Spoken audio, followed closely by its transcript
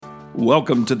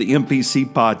Welcome to the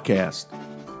MPC Podcast.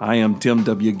 I am Tim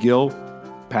W. Gill,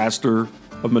 pastor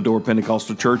of Medora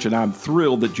Pentecostal Church, and I'm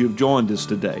thrilled that you've joined us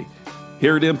today.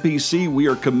 Here at MPC, we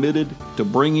are committed to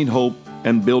bringing hope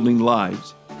and building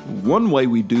lives. One way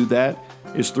we do that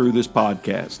is through this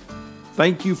podcast.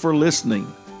 Thank you for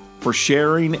listening, for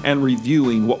sharing and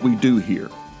reviewing what we do here.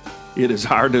 It is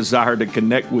our desire to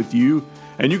connect with you,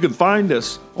 and you can find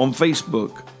us on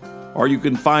Facebook, or you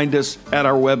can find us at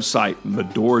our website,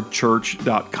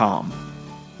 medorachurch.com.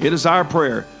 It is our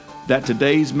prayer that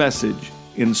today's message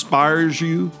inspires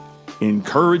you,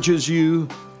 encourages you,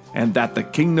 and that the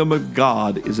kingdom of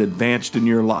God is advanced in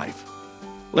your life.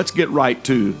 Let's get right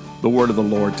to the word of the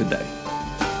Lord today.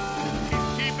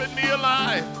 He's keeping me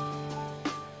alive.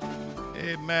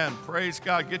 Amen. Praise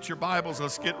God. Get your Bibles.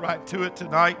 Let's get right to it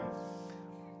tonight.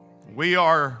 We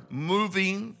are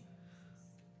moving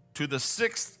to the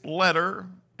sixth letter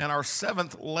and our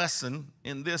seventh lesson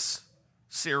in this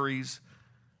series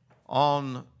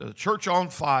on the Church on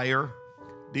Fire,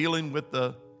 dealing with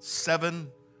the seven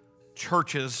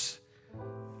churches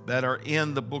that are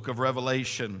in the book of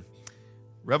Revelation.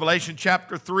 Revelation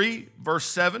chapter 3, verse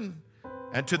 7,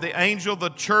 and to the angel of the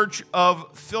church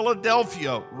of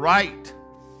Philadelphia write,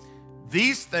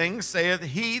 these things saith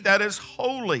he that is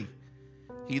holy,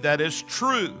 he that is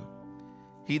true,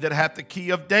 he that hath the key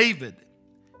of David,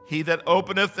 he that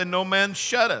openeth and no man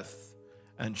shutteth,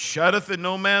 and shutteth and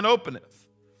no man openeth.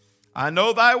 I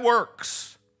know thy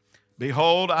works.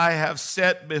 Behold, I have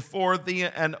set before thee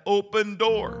an open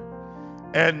door,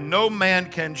 and no man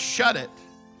can shut it.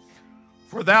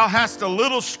 For thou hast a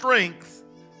little strength,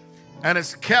 and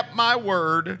hast kept my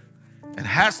word, and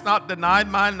hast not denied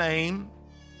my name.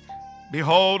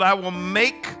 Behold, I will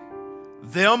make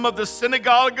them of the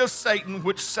synagogue of Satan,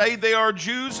 which say they are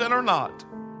Jews and are not,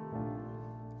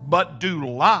 but do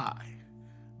lie.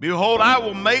 Behold, I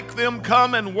will make them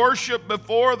come and worship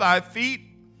before thy feet,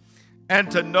 and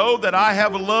to know that I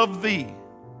have loved thee,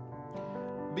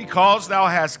 because thou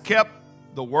hast kept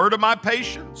the word of my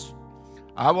patience.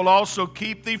 I will also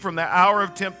keep thee from the hour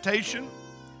of temptation,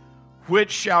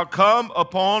 which shall come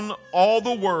upon all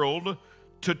the world,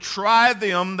 to try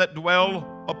them that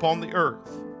dwell upon the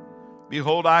earth.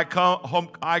 Behold, I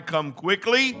come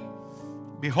quickly.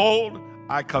 Behold,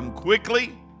 I come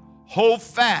quickly. Hold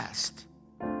fast,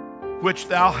 which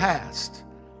thou hast.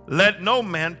 Let no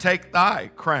man take thy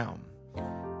crown.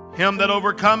 Him that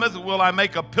overcometh will I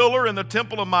make a pillar in the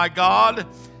temple of my God,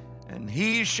 and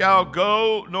he shall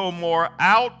go no more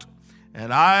out.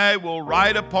 And I will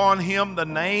write upon him the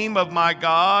name of my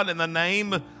God and the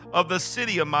name of the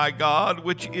city of my God,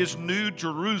 which is New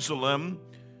Jerusalem,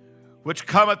 which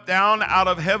cometh down out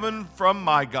of heaven from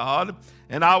my God,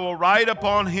 and I will write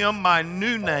upon him my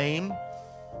new name.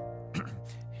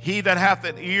 He that hath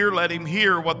an ear, let him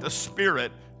hear what the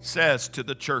Spirit says to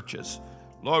the churches.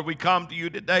 Lord, we come to you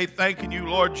today thanking you,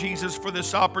 Lord Jesus, for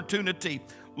this opportunity,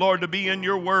 Lord, to be in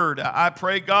your word. I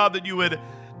pray, God, that you would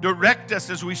direct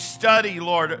us as we study,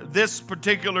 Lord, this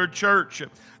particular church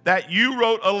that you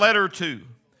wrote a letter to.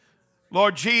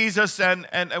 Lord Jesus, and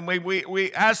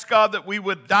we ask, God, that we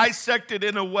would dissect it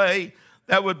in a way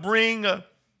that would bring a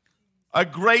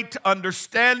great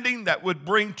understanding, that would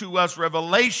bring to us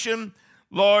revelation,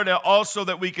 Lord, also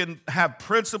that we can have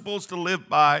principles to live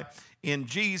by. In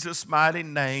Jesus' mighty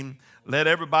name, let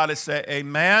everybody say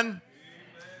amen. Amen.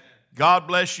 God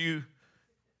bless you.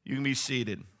 You can be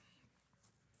seated.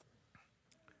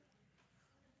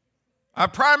 Our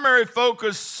primary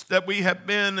focus that we have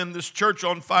been in this Church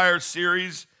on Fire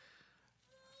series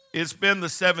has been the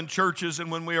seven churches,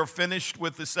 and when we are finished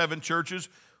with the seven churches,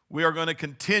 we are going to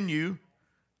continue.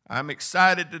 I'm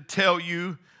excited to tell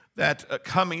you that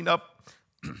coming up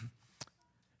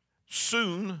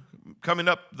soon, coming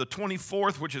up the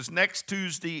 24th, which is next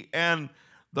Tuesday, and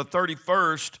the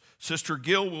 31st, Sister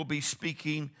Gill will be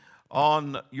speaking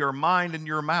on your mind and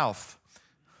your mouth.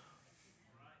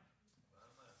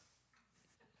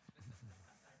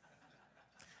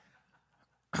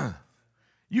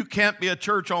 You can't be a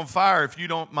church on fire if you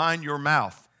don't mind your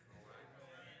mouth.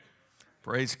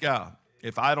 Praise God.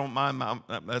 If I don't mind my,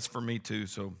 that's for me too.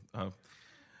 So,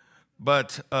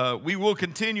 but we will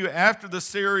continue after the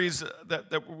series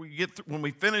that we get when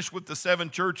we finish with the seven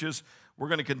churches. We're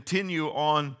going to continue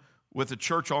on with the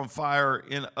Church on Fire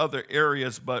in other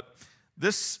areas. But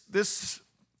this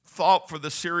thought for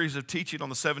the series of teaching on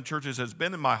the seven churches has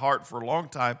been in my heart for a long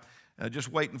time.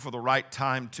 Just waiting for the right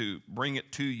time to bring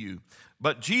it to you.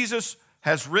 But Jesus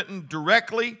has written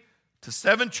directly to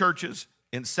seven churches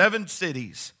in seven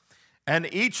cities,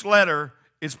 and each letter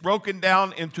is broken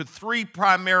down into three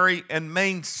primary and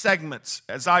main segments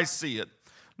as I see it.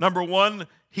 Number one,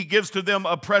 he gives to them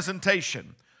a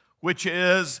presentation, which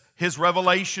is his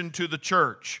revelation to the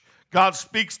church. God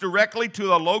speaks directly to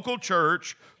the local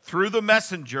church through the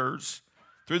messengers,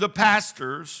 through the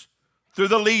pastors, through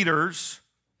the leaders,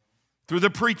 through the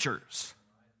preachers.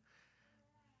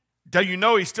 Do you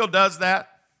know he still does that?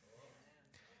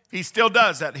 He still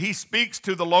does that. He speaks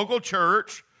to the local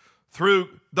church through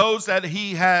those that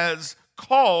he has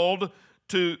called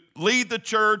to lead the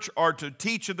church or to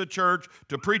teach in the church,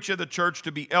 to preach in the church,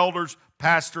 to be elders,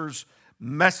 pastors,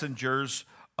 messengers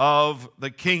of the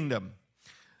kingdom.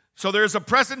 So there's a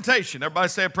presentation. Everybody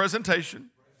say a presentation.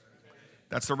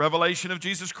 That's the revelation of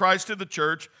Jesus Christ to the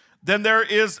church. Then there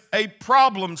is a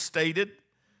problem stated,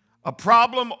 a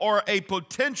problem or a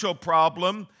potential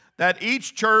problem that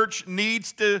each church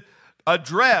needs to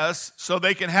address so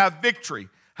they can have victory.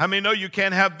 How many know you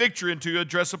can't have victory until you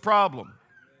address a problem?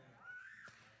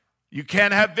 You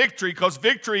can't have victory because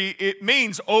victory, it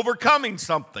means overcoming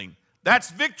something.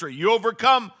 That's victory. You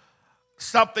overcome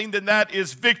something, then that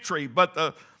is victory.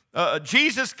 But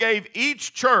Jesus gave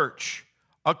each church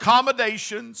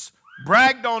accommodations,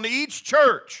 bragged on each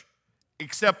church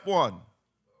except one.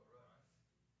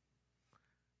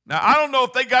 Now, I don't know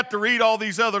if they got to read all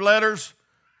these other letters,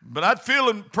 but I'm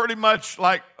feeling pretty much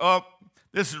like,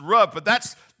 this is rough. But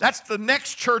that's the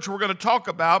next church we're going to talk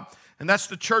about, and that's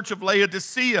the church of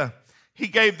Laodicea. He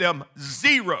gave them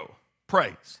 0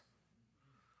 praise.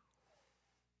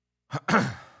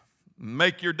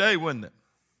 Make your day, wouldn't it?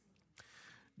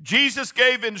 Jesus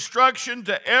gave instruction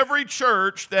to every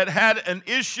church that had an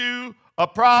issue, a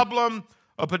problem,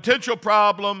 a potential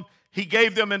problem. He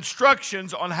gave them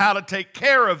instructions on how to take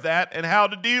care of that and how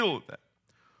to deal with it.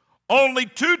 Only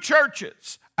 2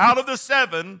 churches out of the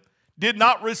 7 did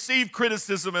not receive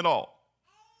criticism at all.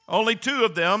 Only 2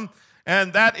 of them,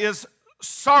 and that is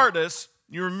Sardis.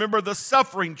 You remember the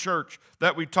suffering church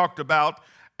that we talked about.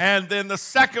 And then the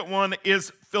second one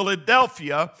is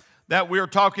Philadelphia, that we're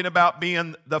talking about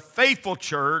being the faithful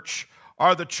church,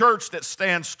 or the church that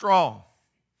stands strong.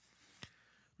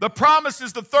 The promise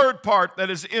is the third part that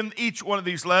is in each one of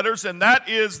these letters, and that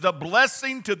is the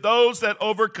blessing to those that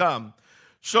overcome.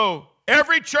 So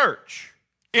every church,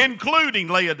 including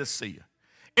Laodicea,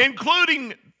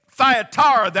 including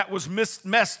Thyatira that was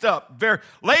messed up.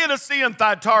 Laodicea and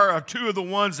Thyatira are 2 of the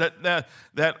ones that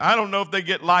I don't know if they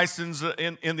get licensed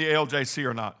in the LJC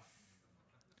or not.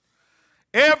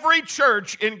 Every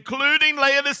church, including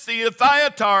Laodicea,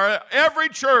 Thyatira, every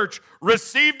church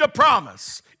received a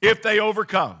promise if they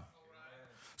overcome.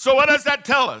 So what does that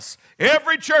tell us?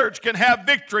 Every church can have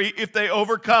victory if they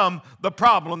overcome the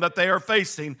problem that they are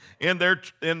facing in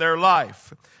their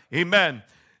life. Amen.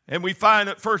 And we find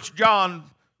that 1 John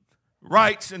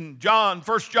writes in 1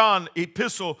 John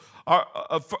epistle,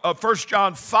 1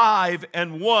 John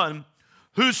 5:1,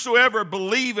 whosoever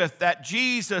believeth that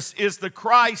Jesus is the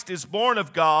Christ is born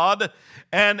of God,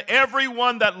 and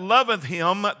everyone that loveth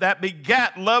him, that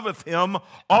begat loveth him,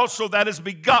 also that is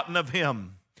begotten of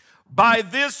him. By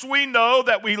this we know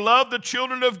that we love the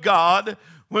children of God,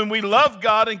 when we love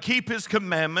God and keep his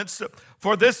commandments.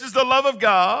 For this is the love of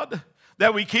God,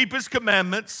 that we keep his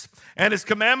commandments, and his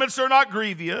commandments are not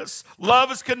grievous.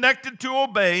 Love is connected to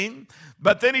obeying.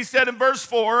 But then he said in verse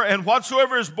 4, and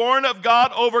whatsoever is born of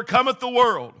God overcometh the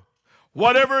world.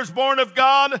 Whatever is born of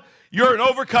God, you're an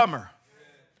overcomer.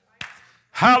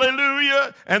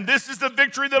 Hallelujah. And this is the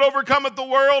victory that overcometh the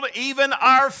world, even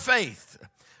our faith.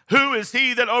 Who is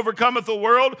he that overcometh the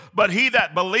world? But he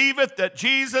that believeth that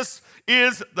Jesus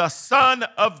is the Son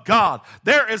of God.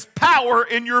 There is power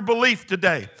in your belief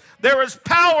today. There is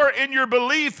power in your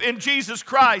belief in Jesus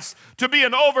Christ to be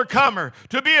an overcomer,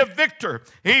 to be a victor.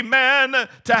 Amen.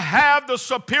 To have the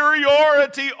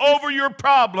superiority over your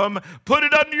problem. Put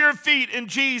it under your feet in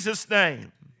Jesus'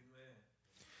 name.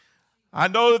 I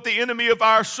know that the enemy of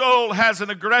our soul has an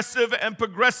aggressive and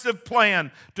progressive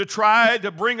plan to try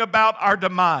to bring about our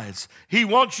demise. He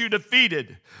wants you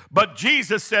defeated. But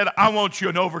Jesus said, I want you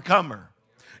an overcomer.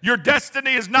 Your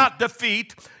destiny is not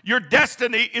defeat. Your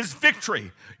destiny is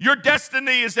victory. Your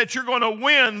destiny is that you're going to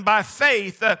win by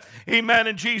faith, amen,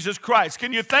 in Jesus Christ.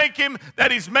 Can you thank him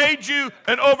that he's made you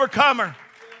an overcomer?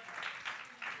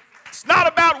 It's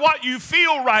not about what you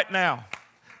feel right now.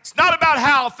 It's not about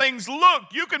how things look.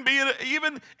 You can be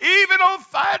even on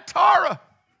Thyatira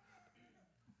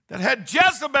that had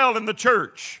Jezebel in the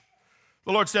church.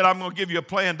 The Lord said, I'm going to give you a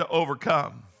plan to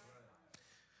overcome.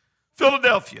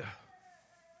 Philadelphia.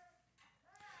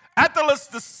 Attalus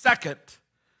II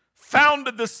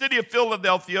founded the city of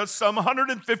Philadelphia some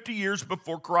 150 years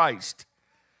before Christ.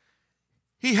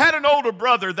 He had an older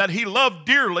brother that he loved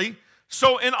dearly,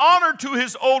 so in honor to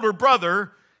his older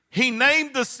brother, he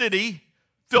named the city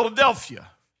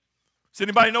Philadelphia. Does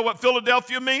anybody know what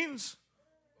Philadelphia means?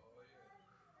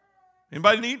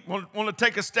 Anybody want to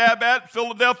take a stab at it?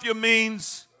 Philadelphia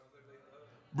means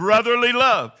brotherly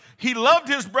love. He loved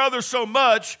his brother so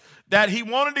much that he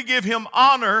wanted to give him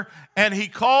honor, and he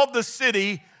called the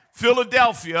city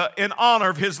Philadelphia in honor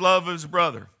of his love of his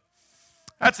brother.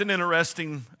 That's an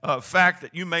interesting fact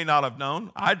that you may not have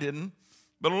known. I didn't,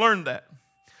 but I learned that.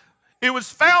 It was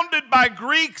founded by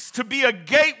Greeks to be a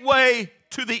gateway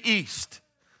to the east.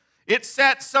 It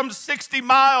sat some 60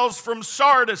 miles from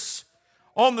Sardis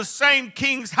on the same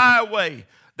King's Highway,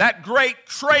 that great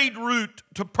trade route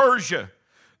to Persia.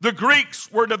 The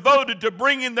Greeks were devoted to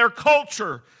bringing their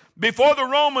culture. Before the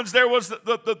Romans, there was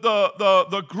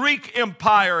the Greek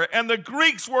Empire, and the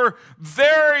Greeks were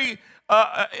very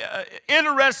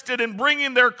interested in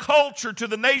bringing their culture to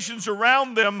the nations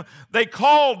around them. They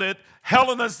called it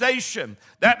Hellenization.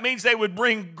 That means they would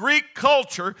bring Greek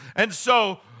culture, and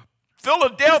so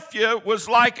Philadelphia was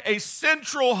like a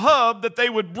central hub that they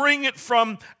would bring it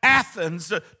from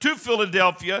Athens to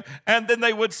Philadelphia, and then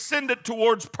they would send it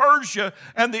towards Persia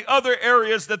and the other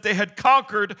areas that they had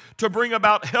conquered to bring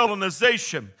about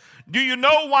Hellenization. Do you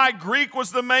know why Greek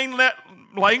was the main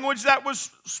language that was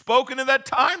spoken at that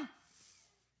time?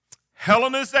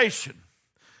 Hellenization.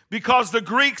 Because the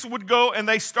Greeks would go and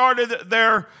they started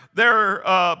their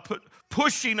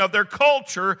pushing of their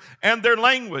culture and their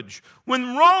language.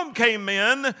 When Rome came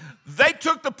in, they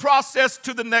took the process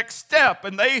to the next step,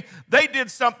 and they did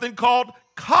something called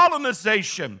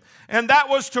colonization, and that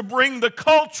was to bring the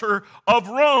culture of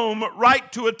Rome right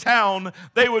to a town.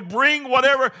 They would bring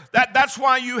whatever, that's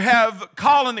why you have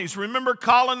colonies. Remember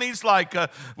colonies like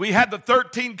we had the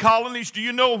 13 colonies. Do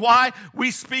you know why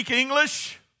we speak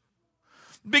English?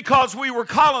 Because we were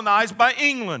colonized by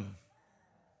England.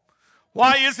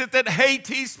 Why is it that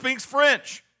Haiti speaks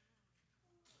French?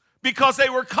 Because they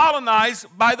were colonized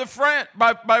by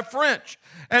French.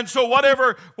 And so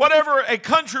whatever a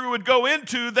country would go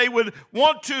into, they would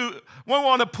want to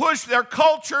push their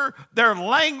culture, their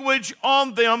language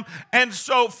on them. And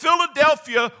so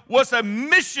Philadelphia was a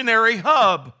missionary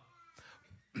hub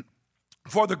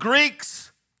for the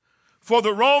Greeks, for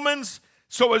the Romans.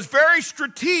 So it's very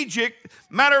strategic.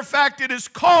 Matter of fact, it is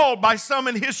called by some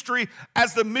in history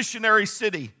as the missionary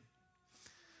city.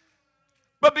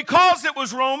 But because it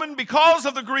was Roman, because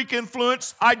of the Greek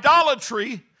influence,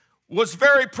 idolatry was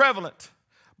very prevalent.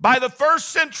 By the first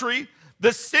century,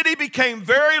 the city became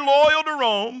very loyal to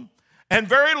Rome and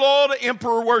very loyal to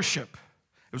emperor worship.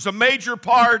 It was a major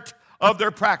part of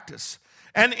their practice.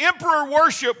 And emperor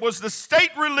worship was the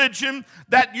state religion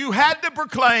that you had to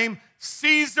proclaim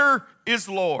Caesar is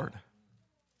Lord.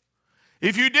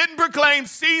 If you didn't proclaim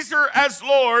Caesar as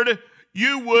Lord,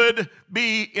 you would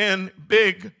be in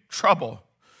big trouble.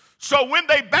 So when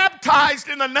they baptized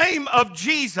in the name of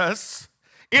Jesus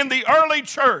in the early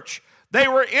church, they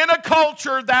were in a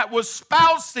culture that was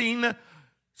espousing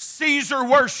Caesar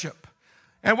worship.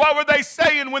 And what were they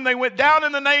saying when they went down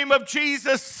in the name of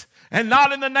Jesus and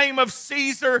not in the name of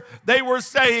Caesar? They were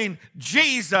saying,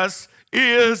 Jesus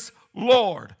is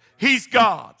Lord. He's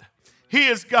God. He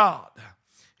is God.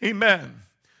 Amen.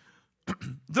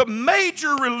 The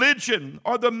major religion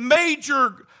or the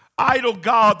major idol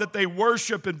god that they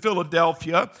worship in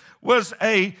Philadelphia was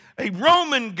a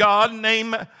Roman god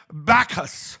named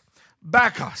Bacchus.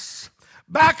 Bacchus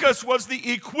was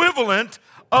the equivalent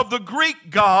of the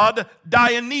Greek god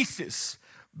Dionysus.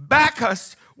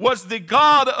 Bacchus was the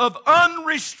god of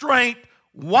unrestrained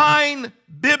wine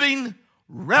bibbing,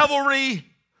 revelry,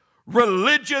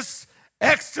 religious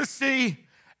ecstasy,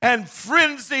 and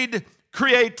frenzied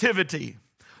creativity.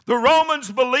 The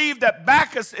Romans believed that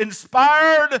Bacchus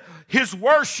inspired his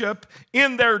worship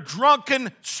in their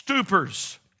drunken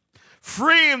stupors,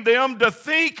 freeing them to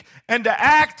think and to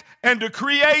act and to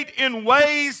create in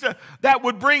ways that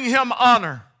would bring him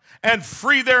honor and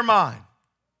free their mind.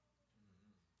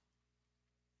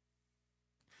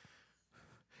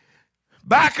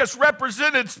 Bacchus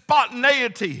represented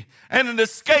spontaneity and an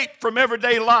escape from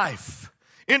everyday life.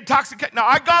 Intoxication. Now,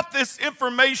 I got this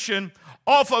information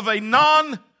off of a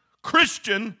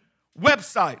non-Christian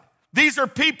website. These are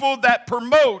people that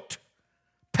promote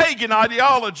pagan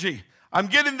ideology. I'm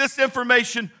getting this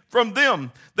information from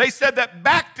them. They said that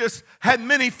Bacchus had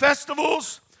many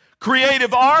festivals,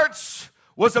 creative arts,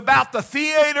 was about the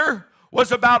theater,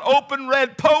 was about open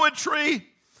read poetry.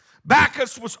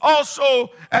 Bacchus was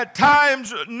also at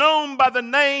times known by the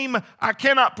name, I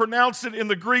cannot pronounce it in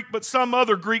the Greek, but some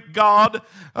other Greek god.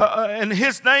 And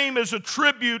his name is a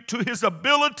tribute to his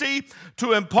ability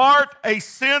to impart a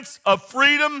sense of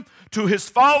freedom, to his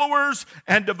followers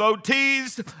and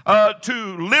devotees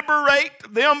to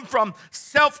liberate them from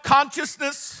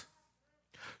self-consciousness,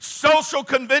 social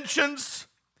conventions.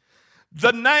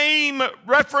 The name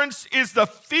reference is the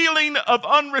feeling of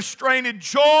unrestrained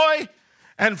joy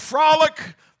and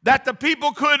frolic that the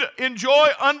people could enjoy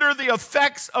under the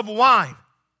effects of wine.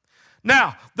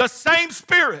 Now, the same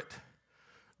spirit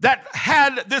that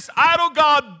had this idol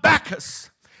god Bacchus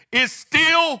is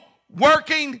still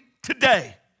working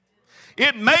today.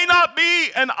 It may not be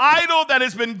an idol that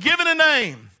has been given a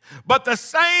name, but the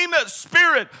same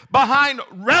spirit behind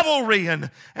revelry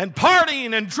and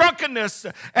partying and drunkenness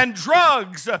and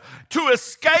drugs to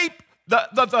escape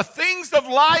the things of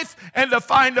life and to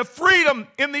find a freedom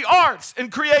in the arts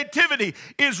and creativity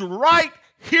is right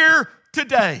here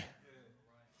today.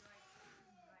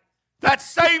 That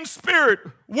same spirit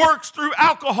works through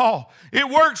alcohol. It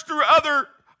works through other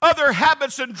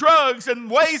habits and drugs and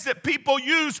ways that people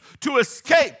use to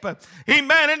escape.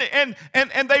 Amen.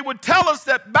 And they would tell us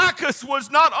that Bacchus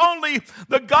was not only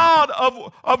the god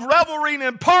of revelry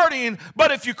and partying,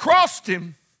 but if you crossed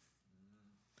him,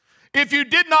 if you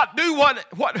did not do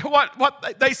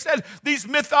what they said, these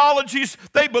mythologies,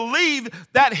 they believe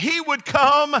that he would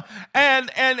come and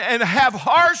have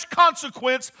harsh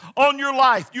consequence on your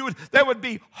life. There would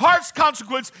be harsh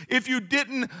consequence if you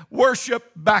didn't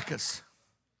worship Bacchus.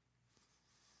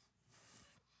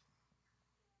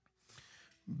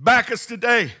 Bacchus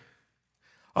today,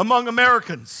 among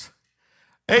Americans,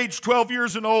 age 12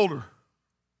 years and older,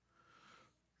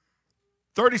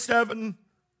 37,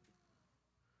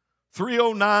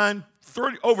 309,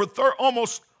 30,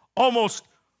 almost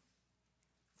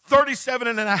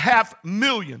 37.5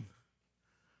 million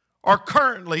are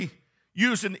currently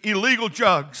using illegal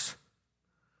drugs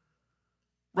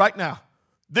right now.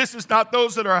 This is not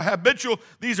those that are habitual.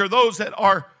 These are those that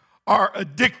are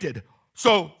addicted.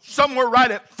 So somewhere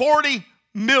right at 40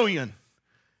 million.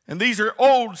 And these are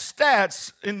old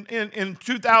stats in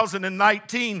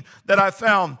 2019 that I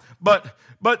found. But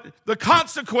the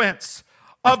consequence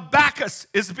of Bacchus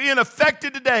is being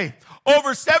affected today.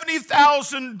 Over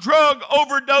 70,000 drug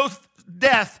overdose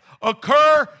deaths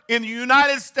occur in the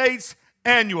United States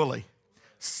annually.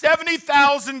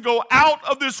 70,000 go out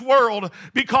of this world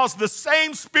because the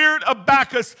same spirit of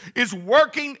Bacchus is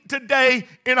working today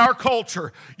in our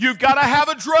culture. You've got to have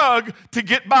a drug to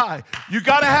get by. You've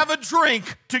got to have a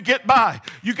drink to get by.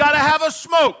 You've got to have a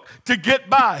smoke to get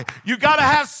by. You've got to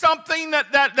have something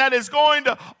that is going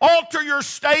to alter your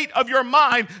state of your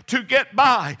mind to get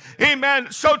by.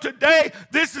 Amen. So today,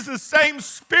 this is the same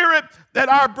spirit that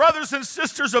our brothers and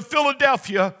sisters of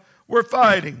Philadelphia were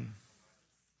fighting.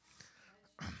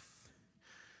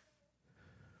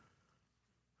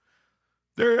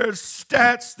 There's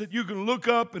stats that you can look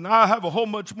up, and I have a whole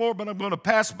bunch more, but I'm going to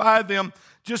pass by them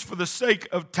just for the sake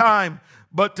of time.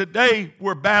 But today,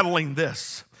 we're battling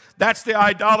this. That's the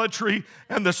idolatry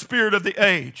and the spirit of the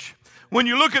age. When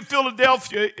you look at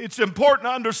Philadelphia, it's important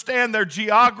to understand their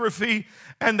geography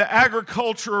and the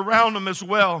agriculture around them as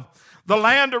well. The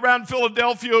land around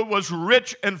Philadelphia was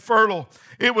rich and fertile.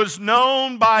 It was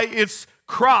known by its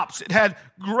crops. It had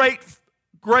great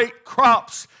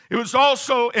crops. It was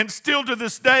also, and still to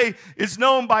this day, is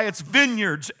known by its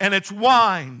vineyards and its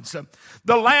wines.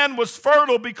 The land was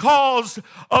fertile because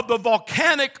of the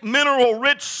volcanic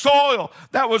mineral-rich soil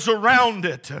that was around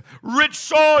it. Rich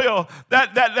soil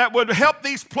that would help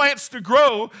these plants to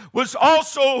grow was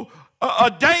also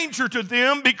a danger to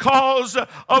them because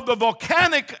of the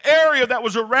volcanic area that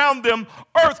was around them.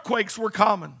 Earthquakes were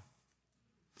common.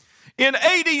 In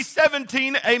AD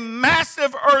 17, a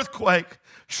massive earthquake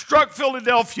struck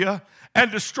Philadelphia and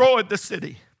destroyed the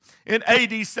city in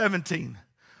AD 17.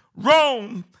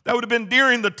 Rome, that would have been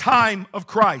during the time of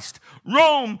Christ.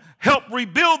 Rome helped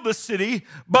rebuild the city,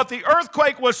 but the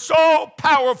earthquake was so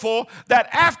powerful that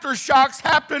aftershocks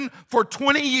happened for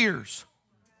 20 years.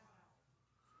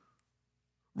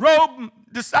 Rome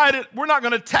decided, we're not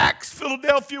going to tax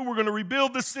Philadelphia, we're going to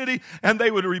rebuild the city, and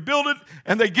they would rebuild it,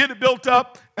 and they get it built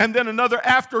up, and then another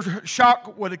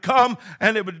aftershock would come,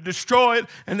 and it would destroy it,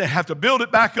 and they'd have to build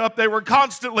it back up. They were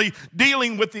constantly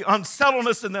dealing with the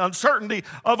unsettledness and the uncertainty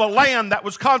of a land that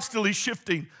was constantly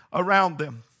shifting around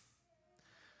them.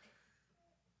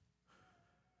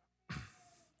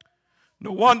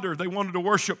 No wonder they wanted to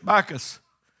worship Bacchus,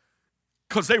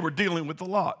 because they were dealing with a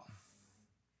lot.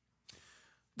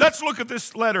 Let's look at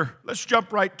this letter. Let's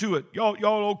jump right to it. Y'all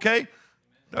okay?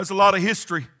 There's a lot of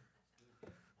history,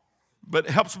 but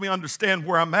it helps me understand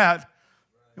where I'm at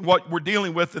and what we're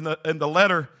dealing with in the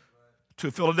letter to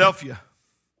Philadelphia.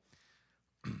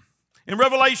 In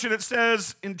Revelation, it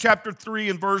says in chapter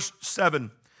 3 and verse 7,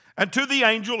 And to the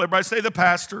angel, everybody say the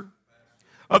pastor,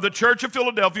 of the church of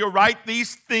Philadelphia, write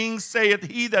these things,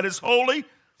 saith he that is holy,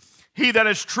 he that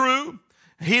is true,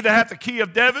 he that hath the key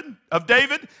of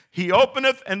David, he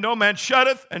openeth and no man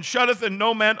shutteth, and shutteth and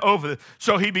no man openeth.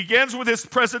 So he begins with his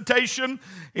presentation.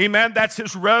 Amen. That's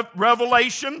his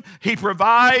revelation. He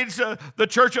provides the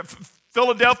church of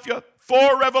Philadelphia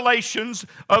 4 revelations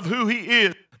of who he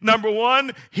is. Number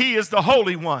 1, he is the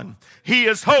Holy One. He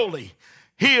is holy.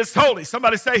 He is holy.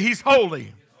 Somebody say he's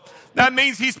holy. That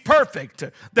means he's perfect.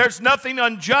 There's nothing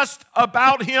unjust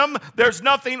about him. There's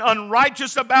nothing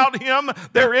unrighteous about him.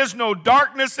 There is no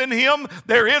darkness in him.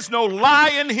 There is no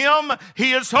lie in him.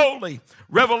 He is holy.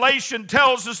 Revelation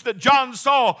tells us that John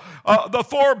saw the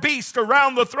 4 beasts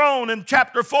around the throne in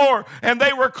chapter 4, and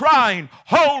they were crying,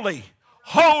 holy,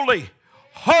 holy,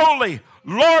 holy,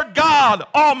 Lord God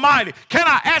Almighty. Can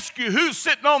I ask you who's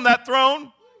sitting on that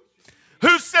throne?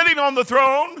 Who's sitting on the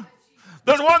throne?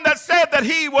 The one that said that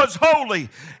he was holy.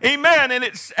 Amen. And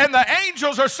the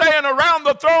angels are saying around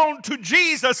the throne to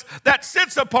Jesus that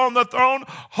sits upon the throne,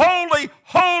 holy,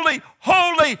 holy,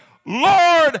 holy,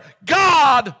 Lord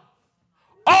God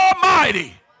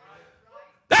Almighty.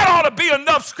 That ought to be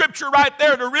enough scripture right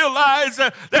there to realize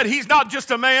that he's not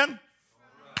just a man.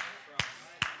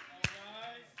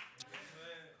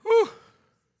 Whew.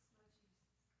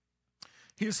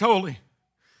 He is holy.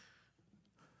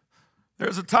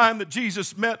 There's a time that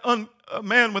Jesus met a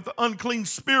man with an unclean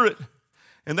spirit,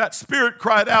 and that spirit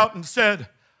cried out and said,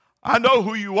 I know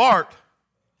who you art,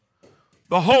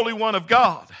 the Holy One of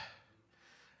God.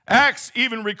 Acts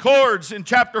even records in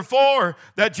chapter 4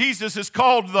 that Jesus is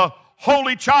called the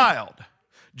Holy Child.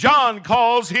 John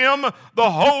calls him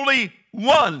the Holy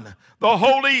One, the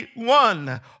Holy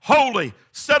One, holy,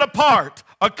 set apart,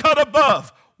 a cut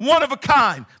above, one of a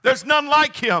kind. There's none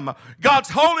like him.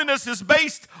 God's holiness is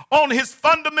based on his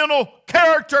fundamental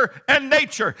character and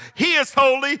nature. He is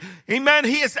holy. Amen.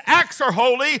 His acts are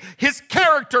holy. His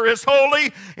character is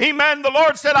holy. Amen. The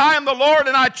Lord said, I am the Lord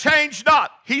and I change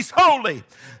not. He's holy.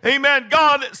 Amen.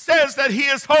 God says that he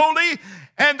is holy,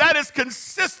 and that is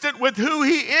consistent with who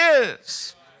he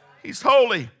is. He's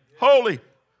holy. Holy.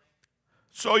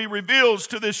 So he reveals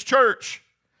to this church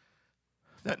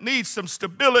that needs some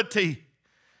stability.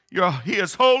 He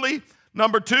is holy.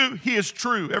 Number 2, he is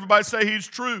true. Everybody say he's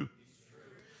true.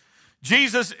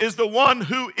 Jesus is the one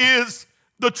who is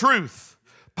the truth.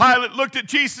 Pilate looked at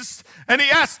Jesus and he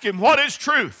asked him, what is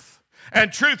truth?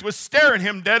 And truth was staring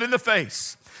him dead in the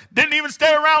face. Didn't even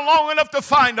stay around long enough to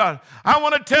find out. I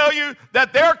want to tell you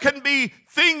that there can be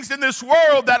things in this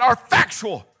world that are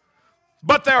factual,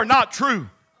 but they're not true.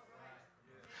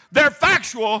 They're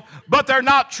factual, but they're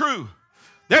not true.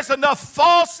 There's enough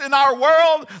false in our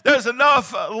world. There's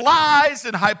enough lies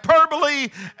and hyperbole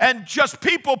and just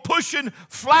people pushing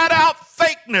flat out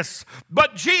fakeness.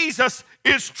 But Jesus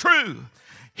is true.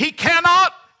 He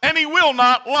cannot and he will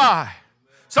not lie.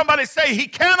 Somebody say he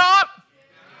cannot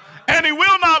and he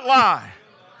will not lie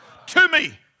to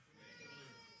me.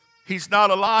 He's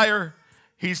not a liar.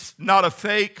 He's not a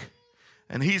fake.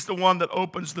 And he's the one that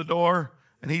opens the door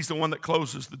and he's the one that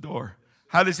closes the door.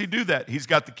 How does he do that? He's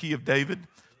got the key of David.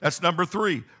 That's number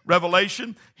 3.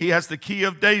 Revelation, he has the key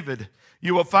of David.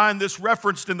 You will find this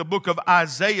referenced in the book of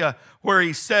Isaiah, where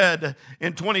he said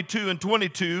in 22 and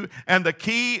 22, and the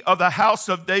key of the house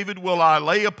of David will I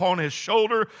lay upon his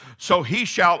shoulder, so he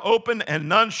shall open and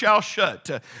none shall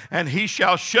shut, and he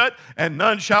shall shut and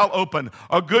none shall open.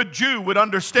 A good Jew would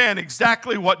understand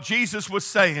exactly what Jesus was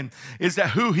saying, is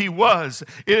that who he was.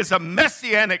 It is a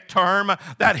messianic term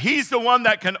that he's the one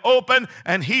that can open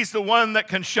and he's the one that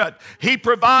can shut. He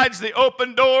provides the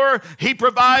open door. He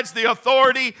provides the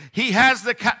authority. He has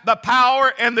the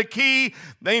power and the key.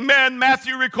 Amen.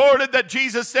 Matthew recorded that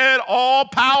Jesus said, all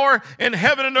power in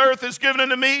heaven and earth is given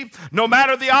unto me. No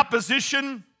matter the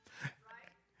opposition,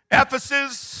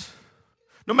 Ephesus,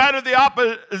 no matter the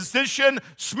opposition,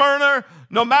 Smyrna,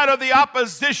 no matter the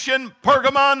opposition,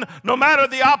 Pergamon, no matter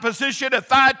the opposition at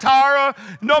Thyatira,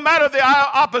 no matter the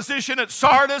opposition at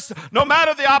Sardis, no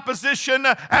matter the opposition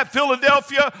at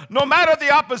Philadelphia, no matter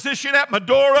the opposition at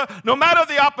Medora, no matter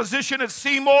the opposition at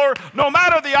Seymour, no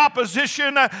matter the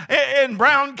opposition in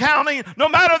Brown County, no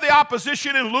matter the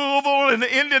opposition in Louisville and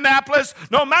Indianapolis,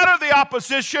 no matter the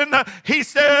opposition, he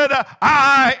said,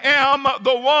 I am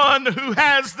the one who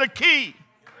has the key.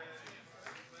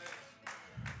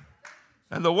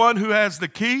 And the one who has the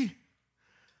key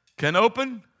can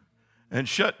open and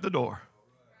shut the door.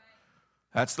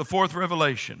 That's the 4th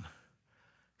revelation.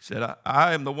 He said,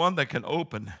 I am the one that can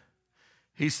open.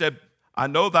 He said, I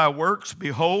know thy works.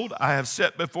 Behold, I have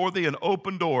set before thee an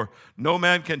open door. No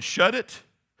man can shut it.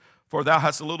 For thou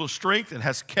hast a little strength and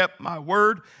hast kept my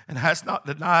word and hast not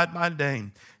denied my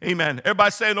name. Amen.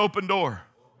 Everybody say an open door.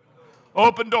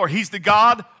 Open door. He's the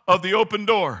God of the open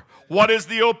door. What is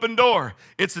the open door?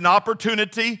 It's an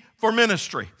opportunity for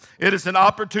ministry. It is an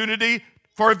opportunity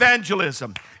for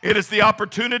evangelism. It is the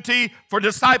opportunity for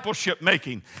discipleship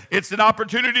making. It's an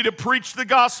opportunity to preach the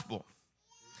gospel.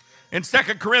 In 2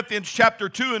 Corinthians chapter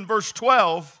 2 and verse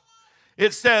 12,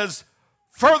 it says,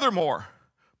 furthermore,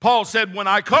 Paul said, when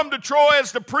I come to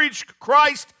Troas to preach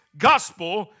Christ's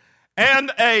gospel,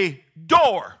 and a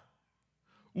door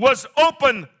was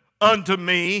open unto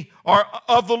me, or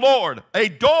of the Lord. A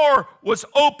door was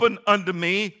open unto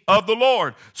me of the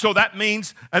Lord. So that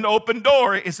means an open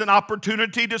door is an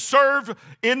opportunity to serve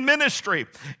in ministry.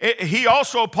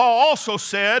 Paul also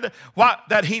said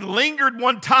that he lingered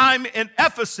one time in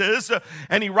Ephesus,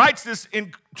 and he writes this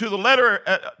to the letter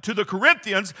to the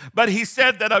Corinthians, but he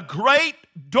said that a great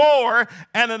door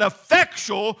and an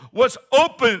effectual was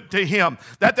open to him.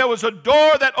 That there was a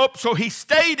door that opened, so he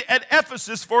stayed at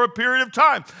Ephesus for a period of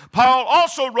time. Paul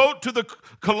also wrote to the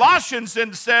Colossians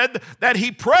and said that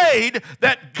he prayed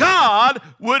that God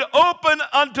would open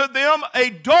unto them a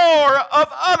door of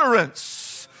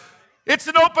utterance. It's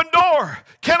an open door.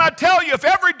 Can I tell you, if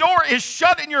every door is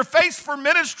shut in your face for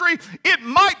ministry, it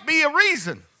might be a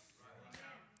reason.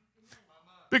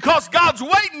 Because God's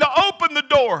waiting to open the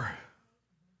door.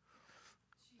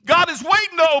 God is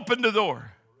waiting to open the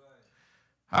door.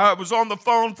 I was on the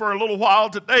phone for a little while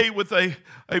today with a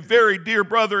very dear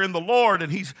brother in the Lord,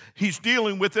 and he's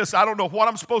dealing with this. I don't know what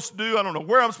I'm supposed to do. I don't know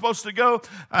where I'm supposed to go.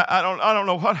 I don't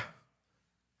know what.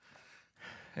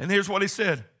 And here's what he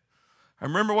said. I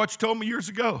remember what you told me years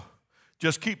ago.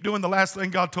 Just keep doing the last thing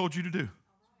God told you to do.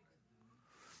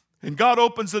 And God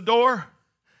opens the door,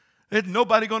 there's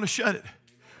nobody going to shut it.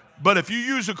 But if you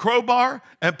use a crowbar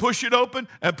and push it open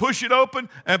and push it open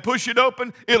and push it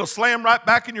open, it'll slam right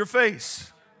back in your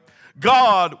face.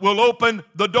 God will open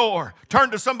the door.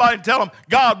 Turn to somebody and tell them,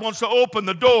 God wants to open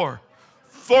the door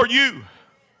for you.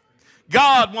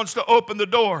 God wants to open the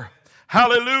door.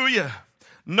 Hallelujah.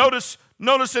 Notice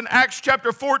in Acts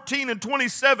chapter 14 and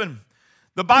 27,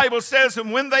 the Bible says,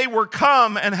 and when they were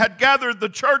come and had gathered the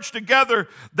church together,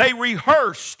 they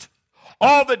rehearsed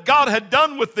all that God had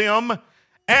done with them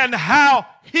and how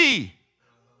he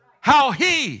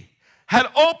had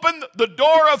opened the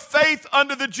door of faith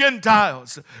unto the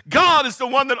Gentiles. God is the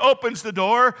one that opens the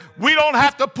door. We don't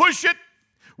have to push it.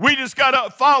 We just got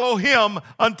to follow him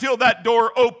until that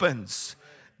door opens.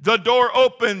 The door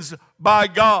opens by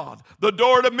God. The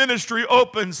door to ministry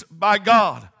opens by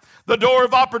God. The door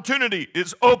of opportunity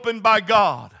is opened by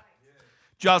God.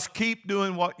 Just keep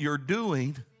doing what you're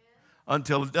doing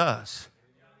until it does.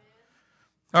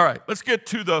 All right, let's get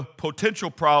to the potential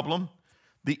problem,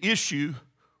 the issue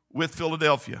with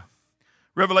Philadelphia.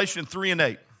 Revelation 3 and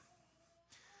 8.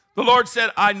 The Lord said,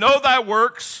 I know thy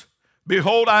works.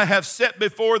 Behold, I have set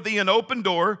before thee an open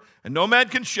door, and no man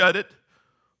can shut it,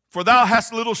 for thou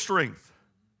hast little strength.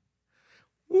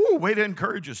 Ooh, way to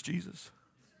encourage us, Jesus.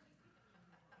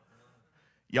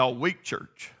 Y'all weak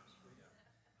church.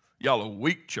 Y'all a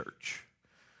weak church.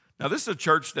 Now, this is a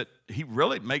church that he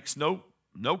really makes no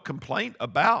complaint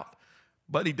about,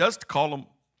 but he does call them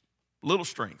little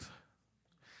strength.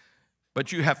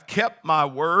 But you have kept my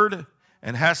word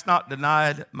and hast not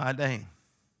denied my name.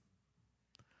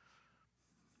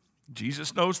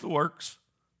 Jesus knows the works.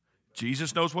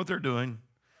 Jesus knows what they're doing.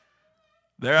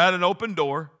 They're at an open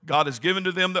door. God has given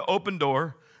to them the open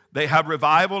door. They have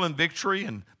revival and victory,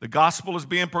 and the gospel is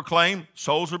being proclaimed.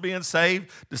 Souls are being saved.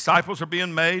 Disciples are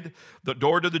being made. The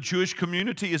door to the Jewish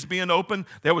community is being opened.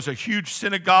 There was a huge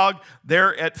synagogue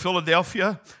there at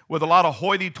Philadelphia with a lot of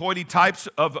hoity-toity types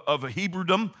of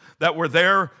Hebrewdom that were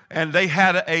there, and they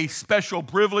had a special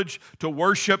privilege to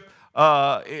worship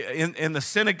in the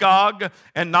synagogue,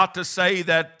 and not to say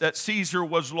that Caesar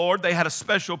was Lord. They had a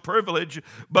special privilege,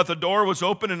 but the door was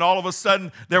open, and all of a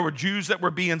sudden there were Jews that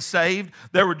were being saved.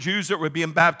 There were Jews that were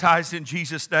being baptized in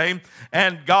Jesus' name,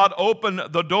 and God opened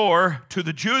the door to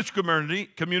the Jewish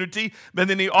community, but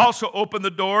then he also opened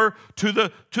the door to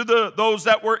those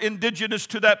that were indigenous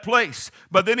to that place.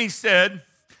 But then he said,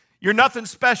 you're nothing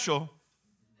special.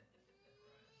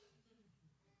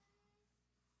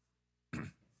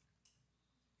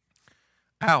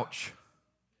 Ouch.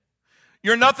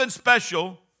 You're nothing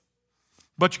special,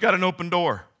 but you got an open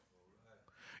door.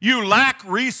 You lack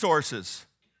resources,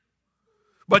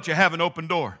 but you have an open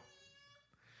door.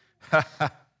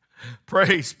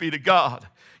 Praise be to God.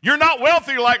 You're not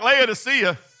wealthy like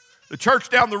Laodicea, the church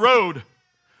down the road,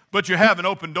 but you have an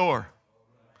open door.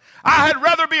 I had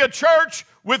rather be a church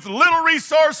with little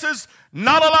resources,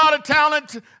 not a lot of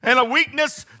talent, and a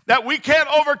weakness that we can't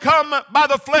overcome by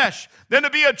the flesh, than to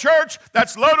be a church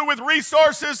that's loaded with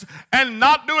resources and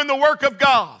not doing the work of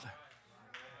God.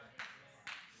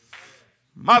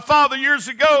 My father years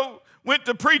ago went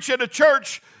to preach at a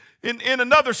church in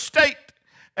another state,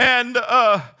 and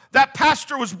that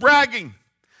pastor was bragging.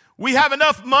 We have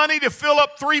enough money to fill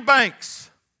up 3 banks.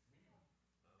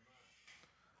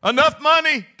 Enough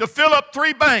money to fill up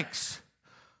 3 banks.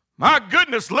 My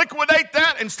goodness, liquidate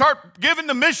that and start giving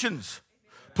to missions.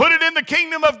 Put it in the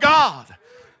kingdom of God.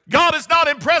 God is not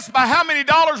impressed by how many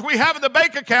dollars we have in the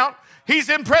bank account. He's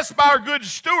impressed by our good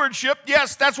stewardship.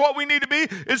 Yes, that's what we need to be,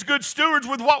 is good stewards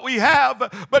with what we have.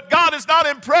 But God is not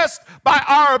impressed by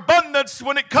our abundance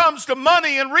when it comes to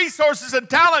money and resources and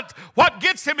talent. What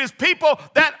gets him is people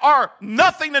that are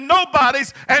nothing to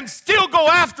nobodies and still go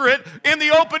after it in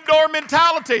the open door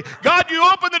mentality. God, you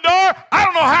open the door. I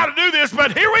don't know how to do this,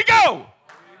 but here we go.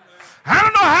 I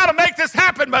don't know how to make this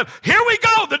happen, but here we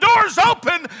go. The door's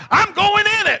open. I'm going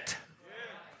in it.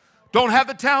 Don't have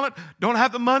the talent, don't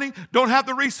have the money, don't have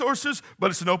the resources, but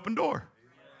it's an open door.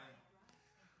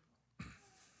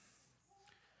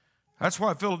 That's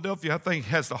why Philadelphia, I think,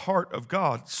 has the heart of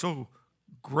God so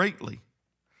greatly.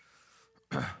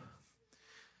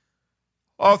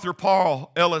 Author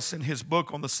Paul Ellis, in his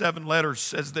book on the 7 letters,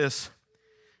 says this: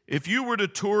 if you were to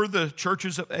tour the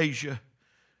churches of Asia,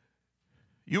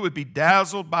 you would be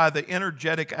dazzled by the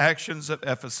energetic actions of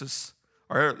Ephesus,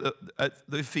 or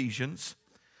the Ephesians,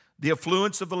 the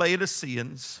affluence of the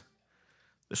Laodiceans,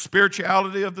 the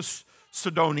spirituality of the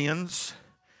Sidonians,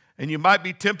 and you might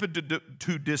be tempted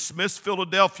to dismiss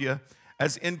Philadelphia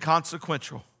as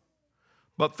inconsequential.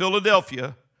 But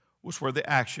Philadelphia was where the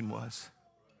action was.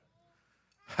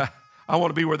 I want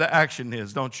to be where the action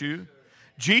is, don't you?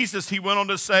 Jesus, he went on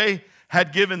to say,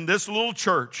 had given this little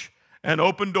church an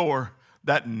open door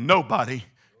that nobody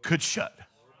could shut.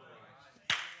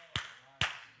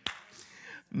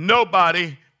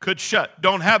 Nobody could shut.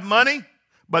 Don't have money,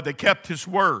 but they kept his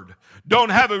word. Don't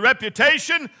have a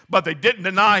reputation, but they didn't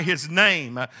deny his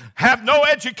name. Have no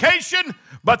education,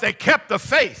 but they kept the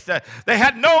faith. They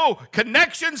had no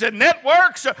connections and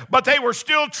networks, but they were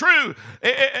still true.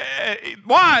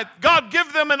 Why? God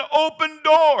gave them an open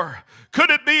door. Could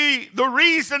it be the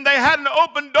reason they had an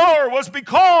open door was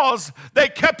because they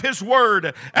kept his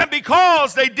word and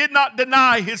because they did not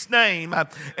deny his name?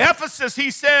 Ephesus,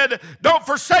 he said, don't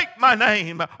forsake my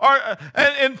name. Or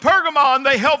in Pergamon,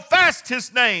 they held fast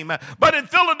his name. But in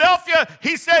Philadelphia,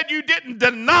 he said, you didn't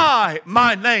deny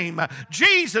my name.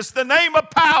 Jesus, the name of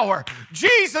power.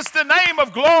 Jesus, the name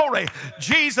of glory.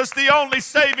 Jesus, the only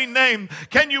saving name.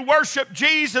 Can you worship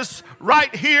Jesus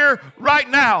right here, right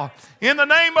now? In the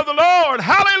name of the Lord.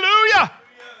 Hallelujah.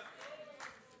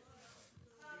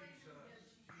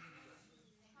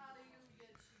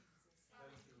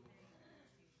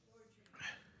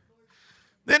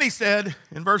 Then he said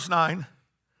in verse 9,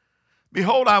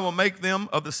 behold, I will make them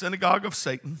of the synagogue of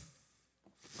Satan.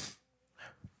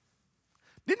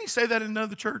 Didn't he say that in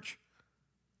another church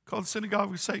called the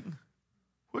synagogue of Satan?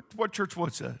 What church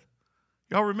was that?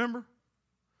 Y'all remember?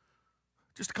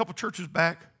 Just a couple churches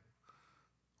back.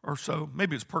 Or so.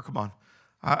 Maybe it's Pergamon.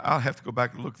 I'll have to go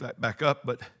back and look that back up.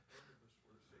 But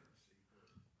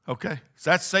okay,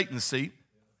 so that's Satan's seat.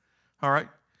 All right.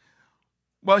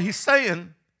 Well, he's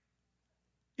saying,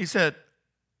 he said,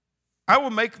 I will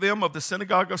make them of the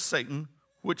synagogue of Satan,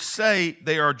 which say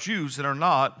they are Jews and are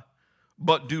not,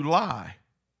 but do lie.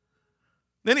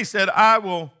 Then he said, I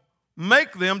will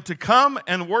make them to come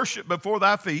and worship before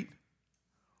thy feet,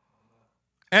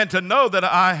 and to know that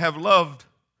I have loved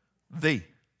thee.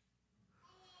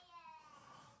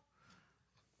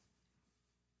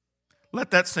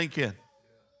 Let that sink in.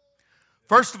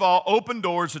 First of all, open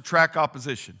doors attract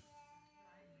opposition.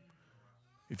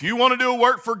 If you want to do a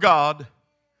work for God,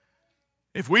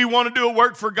 if we want to do a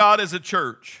work for God as a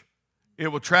church, it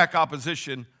will attract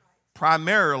opposition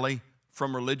primarily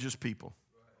from religious people.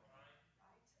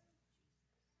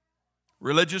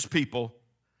 Religious people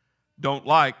don't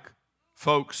like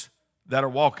folks that are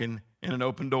walking in an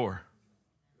open door.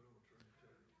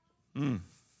 The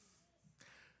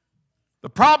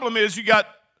problem is you got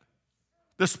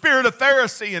the spirit of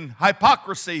Pharisee and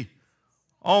hypocrisy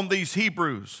on these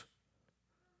Hebrews.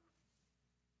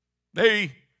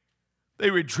 They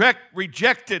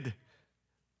rejected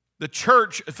the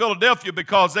church at Philadelphia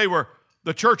because they were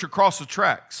the church across the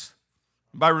tracks.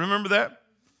 Anybody remember that?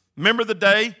 Remember the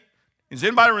day? Does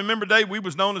anybody remember the day we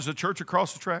was known as the church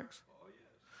across the tracks?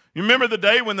 You remember the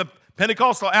day when the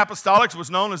Pentecostal Apostolics was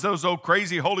known as those old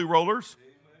crazy holy rollers?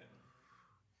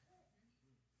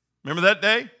 Remember that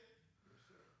day?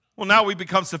 Well, now we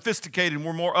become sophisticated and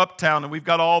we're more uptown and we've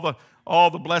got all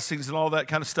the blessings and all that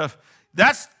kind of stuff.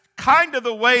 That's kind of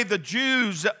the way the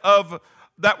Jews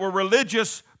that were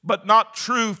religious but not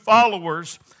true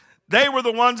followers, they were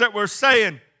the ones that were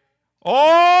saying,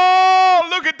 oh,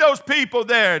 look at those people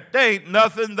there. They ain't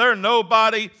nothing. They're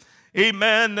nobody.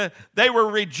 Amen. They were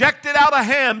rejected out of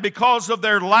hand because of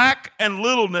their lack and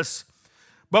littleness.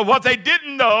 But what they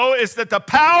didn't know is that the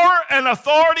power and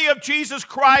authority of Jesus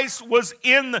Christ was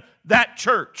in that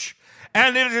church.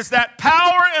 And it is that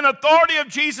power and authority of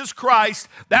Jesus Christ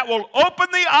that will open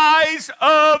the eyes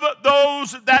of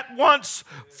those that once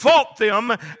fought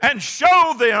them and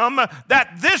show them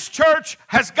that this church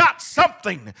has got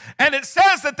something. And it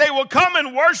says that they will come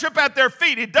and worship at their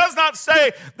feet. It does not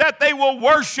say that they will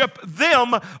worship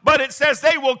them, but it says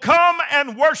they will come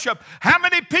and worship. How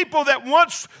many people that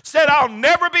once said, I'll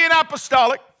never be an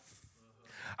apostolic,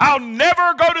 I'll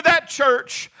never go to that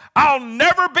church, I'll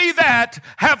never be that,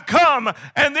 have come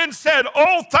and then said,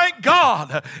 oh, thank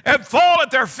God, and fall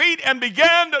at their feet and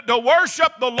began to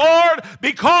worship the Lord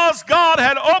because God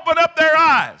had opened up their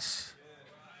eyes.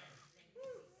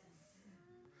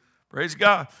 Praise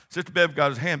God. Sister Bev got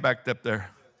his hand back up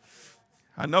there.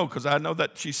 I know, because I know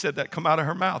that she said that come out of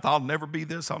her mouth. I'll never be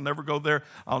this. I'll never go there.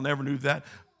 I'll never do that.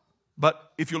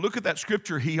 But if you look at that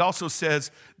scripture, he also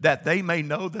says that they may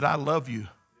know that I love you.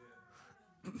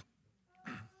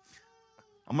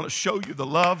 I'm going to show you the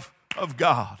love of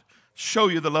God. Show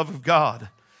you the love of God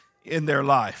in their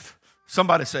life.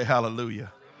 Somebody say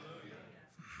hallelujah.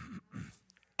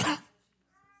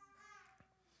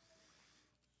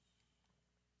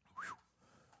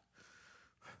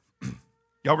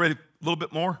 Y'all ready a little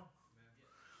bit more?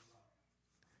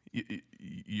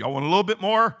 Y'all want a little bit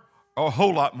more or a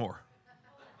whole lot more?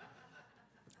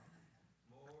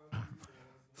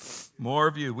 More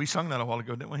of you. We sung that a while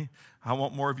ago, didn't we? I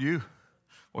want more of you.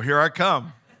 Well, here I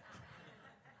come.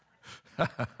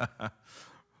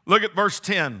 Look at verse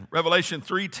 10, Revelation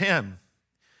 3:10.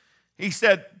 He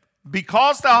said,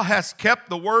 because thou hast kept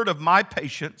the word of my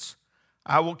patience,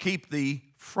 I will keep thee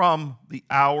from the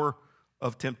hour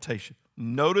of temptation.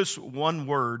 Notice one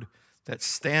word that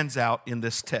stands out in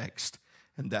this text,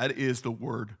 and that is the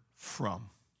word from.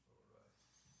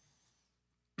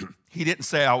 He didn't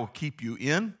say, I will keep you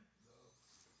in.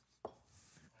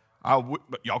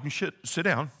 But y'all can sit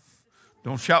down.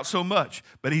 Don't shout so much.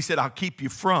 But he said, I'll keep you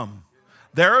from.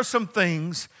 There are some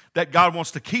things that God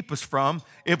wants to keep us from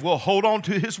if we'll hold on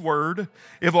to his word,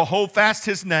 if we'll hold fast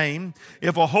his name,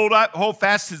 if we'll hold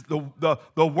fast the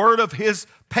word of his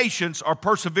patience or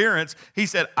perseverance. He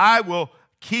said, I will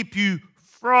keep you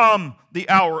from the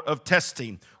hour of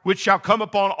testing, which shall come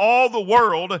upon all the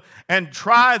world, and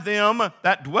try them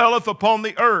that dwelleth upon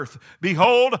the earth.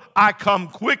 Behold, I come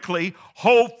quickly.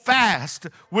 Hold fast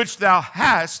which thou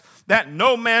hast, that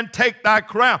no man take thy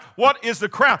crown. What is the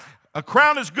crown? A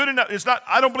crown is good enough. It's not.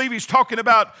 I don't believe he's talking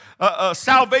about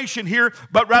salvation here,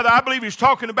 but rather I believe he's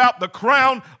talking about the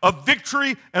crown of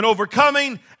victory and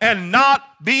overcoming and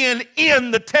not being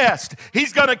in the test.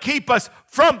 He's going to keep us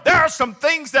from. There are some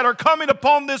things that are coming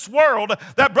upon this world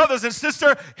that, brothers and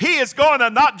sisters, he is going to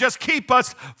not just keep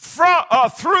us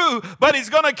through, but he's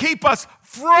going to keep us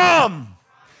from.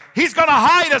 He's going to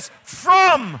hide us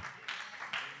from.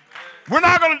 We're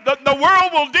not going to, the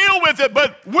world will deal with it,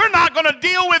 but we're not going to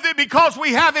deal with it because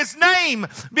we have his name,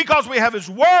 because we have his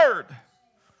word.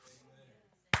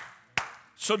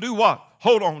 So do what?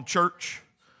 Hold on, church.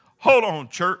 Hold on,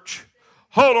 church.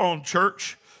 Hold on,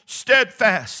 church.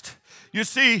 Steadfast. You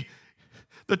see,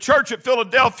 the church at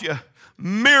Philadelphia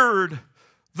mirrored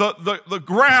the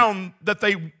ground that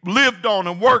they lived on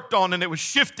and worked on, and it was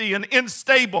shifty and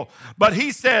unstable. But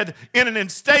he said, in an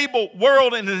unstable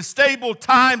world, in unstable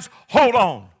times, hold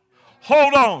on.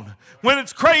 Hold on. When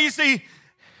it's crazy,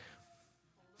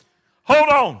 hold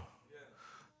on.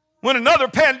 When another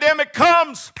pandemic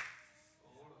comes,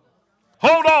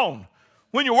 hold on.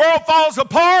 When your world falls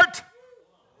apart,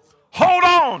 hold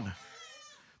on.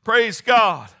 Praise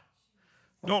God.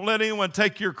 Don't let anyone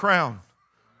take your crown.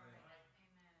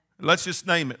 Let's just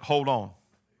name it. Hold on.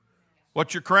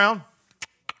 What's your crown?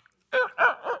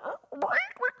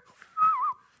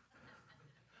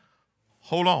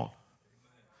 Hold on.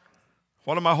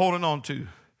 What am I holding on to?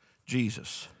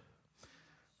 Jesus.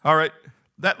 All right.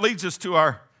 That leads us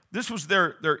to this was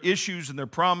their issues and their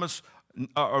problems,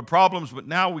 but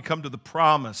now we come to the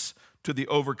promise to the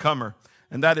overcomer.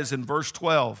 And that is in verse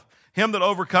 12. Him that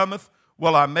overcometh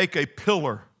will I make a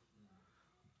pillar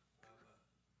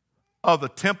of the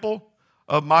temple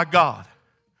of my God.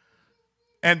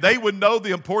 And they would know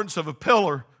the importance of a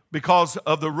pillar because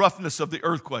of the roughness of the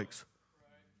earthquakes.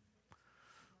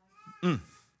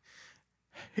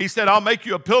 He said, I'll make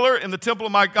you a pillar in the temple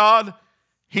of my God.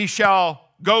 He shall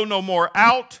go no more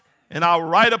out. And I'll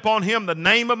write upon him the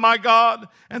name of my God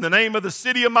and the name of the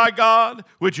city of my God,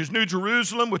 which is New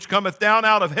Jerusalem, which cometh down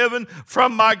out of heaven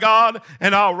from my God.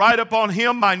 And I'll write upon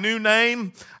him my new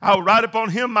name. I'll write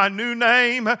upon him my new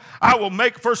name. I will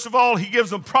make, first of all, he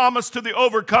gives a promise to the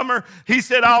overcomer. He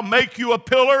said, I'll make you a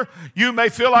pillar. You may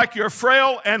feel like you're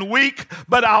frail and weak,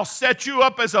 but I'll set you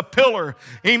up as a pillar.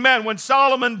 Amen. When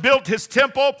Solomon built his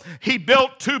temple, he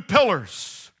built two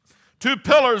pillars.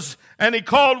 And he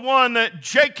called one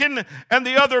Jachin and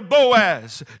the other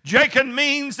Boaz. Jachin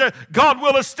means God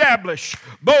will establish.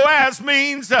 Boaz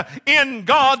means in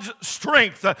God's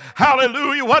strength.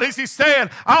 Hallelujah. What is he saying?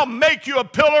 I'll make you a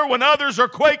pillar when others are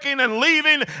quaking and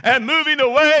leaving and moving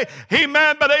away.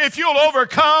 Amen. But if you'll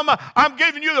overcome, I'm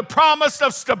giving you the promise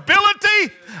of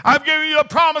stability. I'm giving you a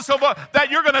promise of that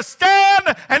you're going to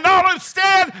stand, and not only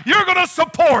stand, you're going to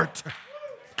support.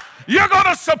 You're going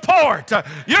to support.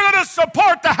 You're going to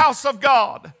support the house of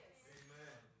God.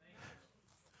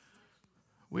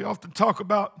 We often talk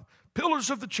about pillars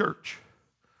of the church.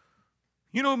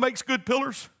 You know who makes good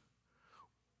pillars?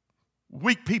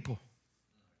 Weak people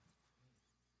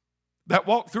that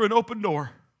walk through an open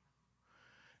door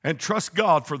and trust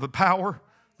God for the power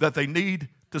that they need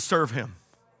to serve him.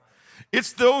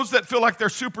 It's those that feel like they're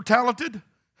super talented.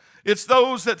 It's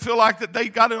those that feel like that they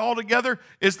got it all together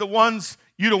is the ones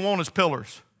you don't want as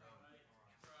pillars.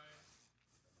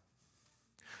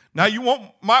 Now you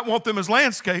might want them as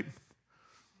landscape,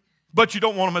 but you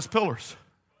don't want them as pillars.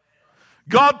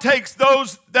 God takes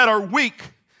those that are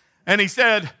weak, and he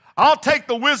said, I'll take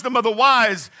the wisdom of the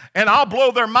wise and I'll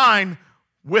blow their mind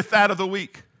with that of the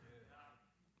weak.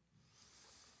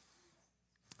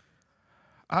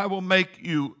 I will make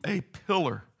you a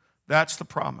pillar. That's the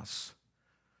promise.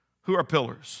 Who are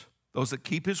pillars? Those that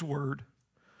keep his word,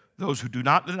 those who do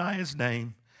not deny his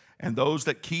name, and those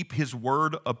that keep his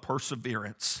word of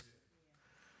perseverance.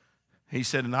 He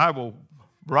said, and I will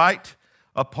write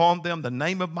upon them the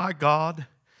name of my God,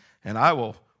 and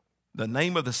the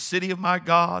name of the city of my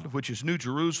God, which is New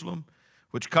Jerusalem,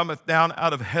 which cometh down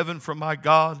out of heaven from my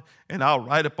God, and I'll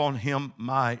write upon him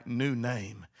my new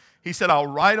name. He said, I'll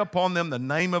write upon them the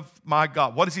name of my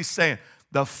God. What is he saying?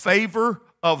 The favor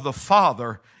of the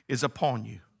Father is upon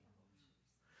you.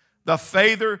 The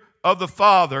favor of the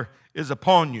Father is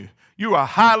upon you. You are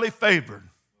highly favored,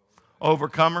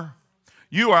 overcomer.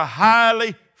 You are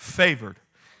highly favored.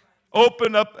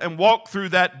 Open up and walk through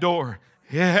that door.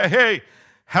 Hey,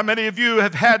 how many of you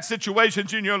have had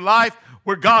situations in your life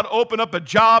where God opened up a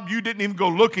job you didn't even go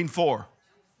looking for?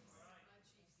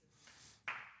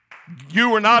 You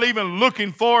were not even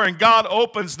looking for, and God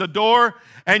opens the door,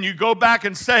 and you go back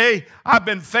and say, I've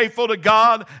been faithful to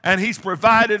God, and he's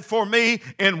provided for me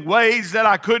in ways that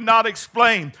I could not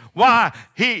explain. Why?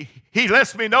 He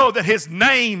lets me know that his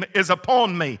name is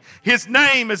upon me. His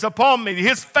name is upon me.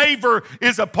 His favor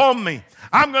is upon me.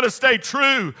 I'm going to stay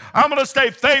true. I'm going to stay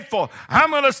faithful.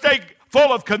 I'm going to stay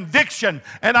full of conviction,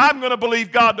 and I'm going to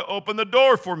believe God to open the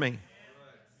door for me.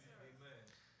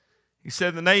 He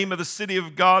said the name of the city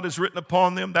of God is written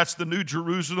upon them. That's the New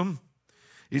Jerusalem.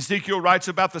 Ezekiel writes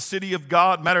about the city of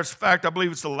God. Matter of fact, I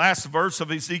believe it's the last verse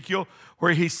of Ezekiel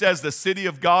where he says the city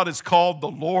of God is called the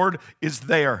Lord is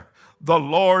there. The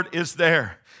Lord is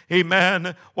there.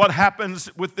 Amen. What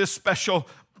happens with this special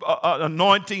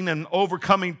anointing and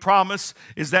overcoming promise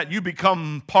is that you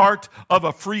become part of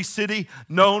a free city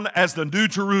known as the New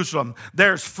Jerusalem.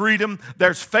 There's freedom,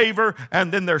 there's favor,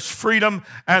 and then there's freedom.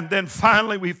 And then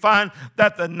finally we find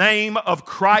that the name of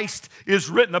Christ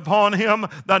is written upon him.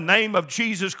 The name of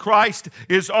Jesus Christ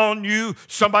is on you.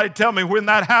 Somebody tell me when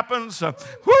that happens.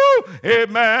 Woo!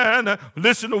 Amen.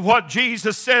 Listen to what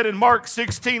Jesus said in Mark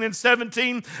 16 and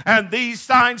 17. And these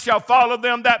signs shall follow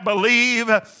them that believe.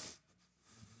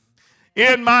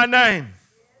 In my name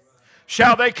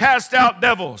shall they cast out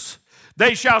devils.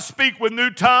 They shall speak with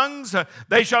new tongues.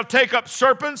 They shall take up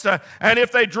serpents. And if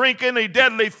they drink any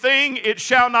deadly thing, it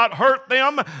shall not hurt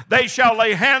them. They shall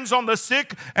lay hands on the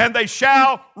sick, and they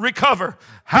shall recover.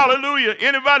 Hallelujah.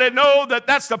 Anybody know that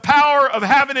that's the power of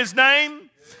having his name?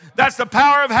 That's the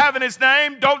power of having his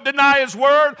name. Don't deny his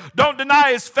word. Don't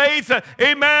deny his faith.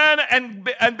 Amen.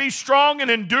 And be strong in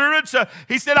endurance.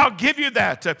 He said, I'll give you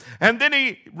that. And then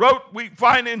he wrote, we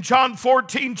find in John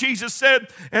 14, Jesus said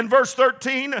in verse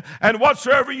 13, and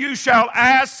whatsoever you shall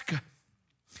ask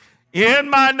in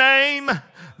my name,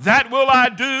 That will I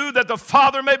do, that the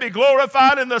Father may be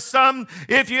glorified in the Son.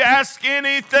 If you ask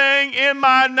anything in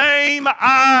my name,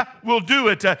 I will do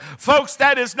it. Folks,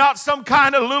 that is not some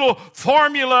kind of little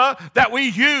formula that we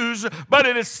use, but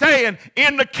it is saying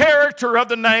in the character of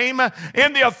the name,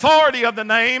 in the authority of the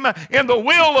name, in the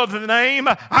will of the name,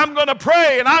 I'm going to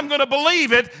pray and I'm going to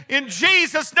believe it in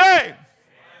Jesus' name.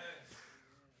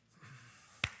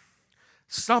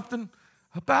 Something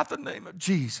about the name of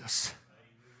Jesus.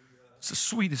 It's the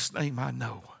sweetest name I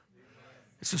know.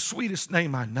 It's the sweetest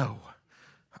name I know.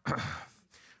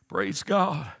 Praise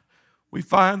God. We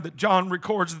find that John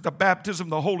records that the baptism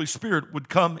of the Holy Spirit would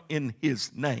come in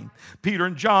his name. Peter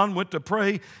and John went to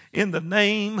pray in the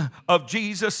name of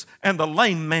Jesus, and the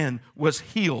lame man was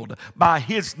healed by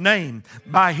his name.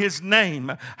 By his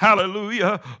name.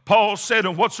 Hallelujah. Paul said,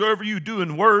 and whatsoever you do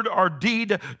in word or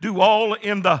deed, do all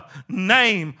in the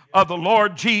name of the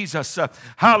Lord Jesus.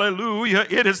 Hallelujah.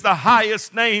 It is the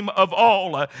highest name of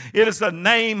all. It is the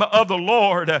name of the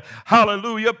Lord.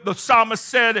 Hallelujah. The psalmist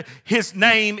said his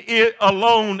name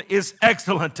alone is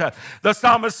excellent. The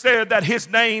psalmist said that his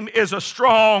name is a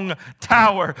strong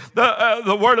tower.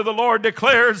 The word of the Lord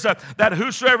declares that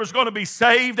whosoever is going to be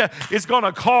saved is going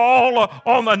to call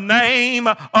on the name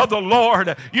of the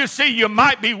Lord. You see, you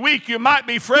might be weak, you might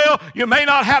be frail, you may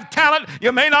not have talent,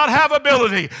 you may not have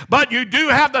ability, but you do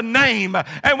have the name.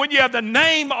 And when you have the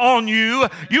name on you,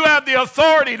 you have the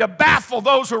authority to baffle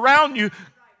those around you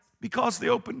because of the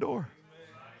open door.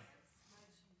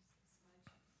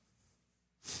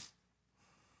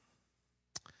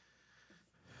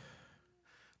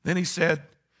 Then he said,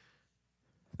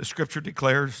 the scripture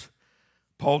declares,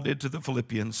 Paul did to the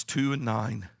Philippians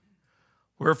 2:9,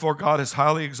 wherefore God has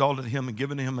highly exalted him and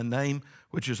given him a name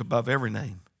which is above every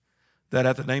name, that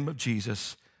at the name of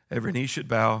Jesus every knee should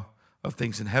bow, of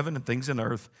things in heaven and things in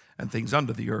earth and things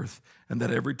under the earth, and that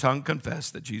every tongue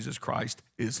confess that Jesus Christ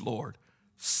is Lord.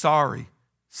 Sorry,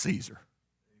 Caesar.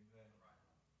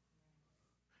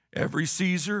 Every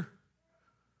Caesar,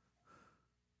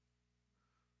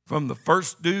 from the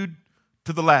first dude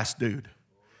to the last dude,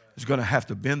 is going to have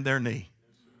to bend their knee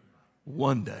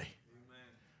one day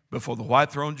before the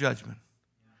white throne judgment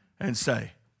and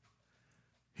say,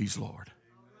 He's Lord.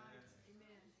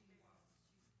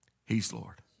 He's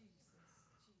Lord.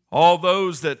 All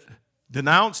those that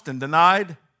denounced and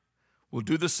denied will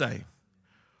do the same.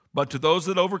 But to those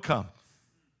that overcome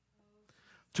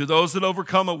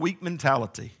a weak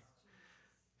mentality,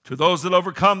 to those that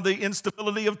overcome the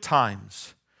instability of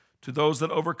times, to those that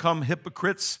overcome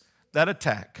hypocrites that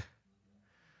attack,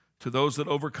 to those that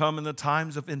overcome in the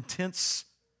times of intense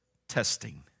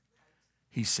testing,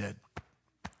 he said,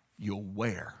 you'll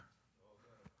wear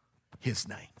his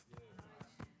name.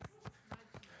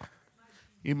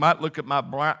 You might look at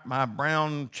my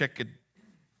brown checkered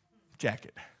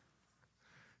jacket.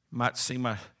 You might see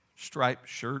my striped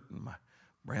shirt and my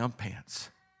brown pants.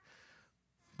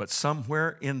 But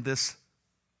somewhere in this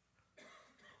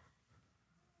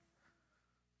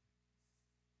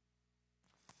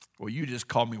well, you just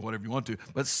call me whatever you want to,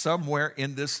 but somewhere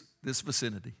in this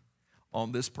vicinity,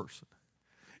 on this person,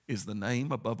 is the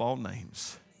name above all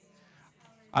names.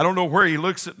 I don't know where he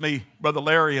looks at me, Brother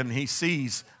Larry, and he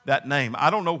sees that name. I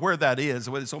don't know where that is,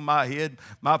 whether it's on my head,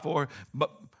 my forehead,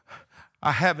 but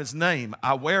I have his name.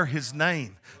 I wear his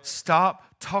name. Stop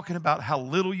talking about how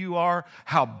little you are,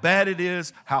 how bad it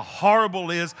is, how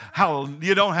horrible it is, how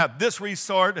you don't have this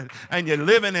resort, and you're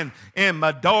living in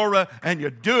Medora, and you're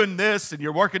doing this, and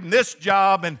you're working this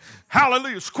job, and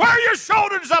hallelujah. Square your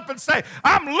shoulders up and say,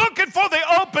 I'm looking for the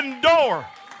open door.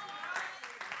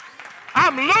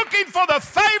 I'm looking for the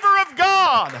favor of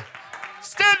God.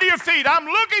 Stand to your feet. I'm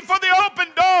looking for the open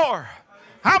door.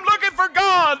 I'm looking for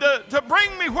God to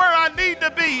bring me where I need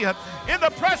to be in the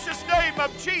precious name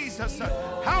of Jesus.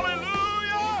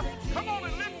 Hallelujah. Come on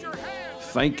and lift your hands.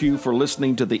 Thank you for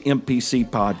listening to the MPC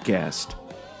podcast.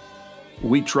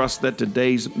 We trust that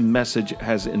today's message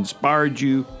has inspired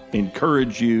you,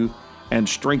 encouraged you, and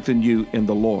strengthened you in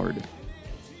the Lord.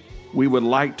 We would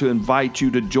like to invite you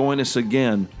to join us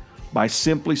again by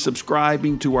simply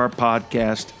subscribing to our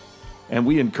podcast, and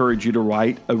we encourage you to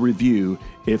write a review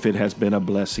if it has been a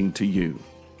blessing to you.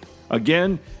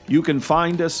 Again, you can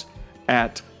find us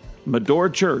at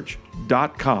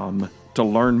medorachurch.com to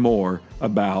learn more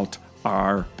about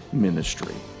our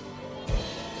ministry.